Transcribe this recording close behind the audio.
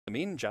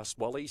in Just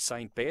Wally,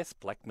 St. Beth,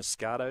 Black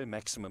Moscato,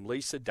 Maximum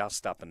Lisa,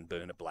 Dust Up and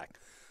Burner Black.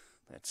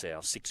 That's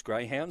our 6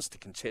 greyhounds to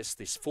contest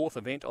this 4th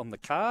event on the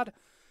card.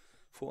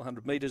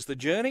 400 metres the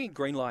journey.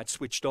 Green light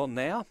switched on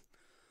now.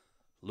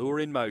 Lure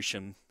in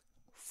motion.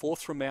 4th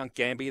from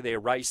Mt-Gambier, they're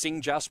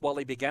racing. Just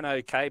Wally began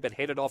okay, but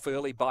headed off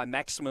early by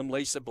Maximum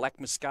Lisa. Black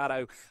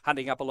Moscato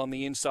hunting up along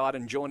the inside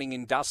and joining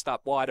in Dust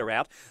Up wider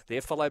out.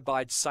 They're followed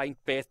by St.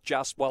 Beth,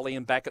 Just Wally,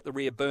 and back at the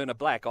rear, Burner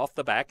Black off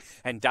the back.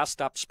 And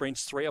Dust Up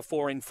sprints 3 or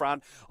 4 in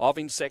front of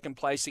in second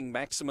placing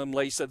Maximum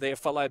Lisa. They're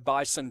followed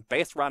by St.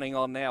 Beth running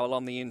on now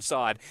along the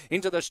inside.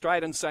 Into the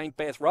straight, and St.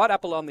 Beth right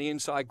up along the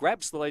inside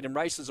grabs the lead and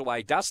races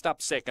away. Dust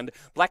Up second,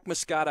 Black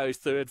Moscato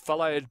third,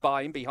 followed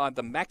by in behind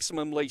the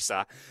Maximum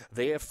Lisa.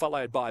 They're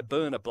followed by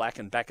Burner Black,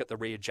 and back at the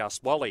rear,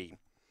 Just Wally.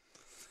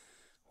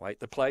 Wait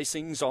the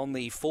placings on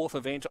the 4th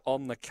event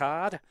on the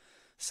card.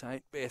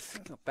 St. Beth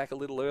got back a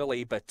little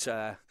early, but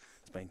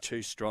it's been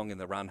too strong in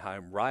the run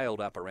home, railed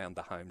up around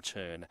the home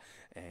turn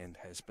and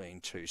has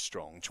been too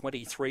strong.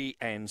 23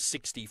 and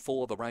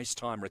 64 the race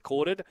time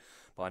recorded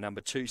by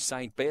number 2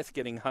 St. Beth,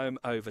 getting home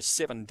over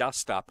 7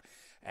 Dust Up,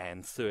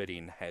 and third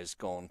in has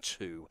gone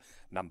to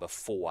number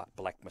 4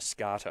 Black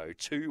Moscato.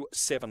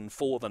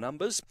 2-7-4 the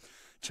numbers.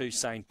 2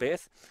 St.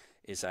 Beth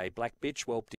is a black bitch, well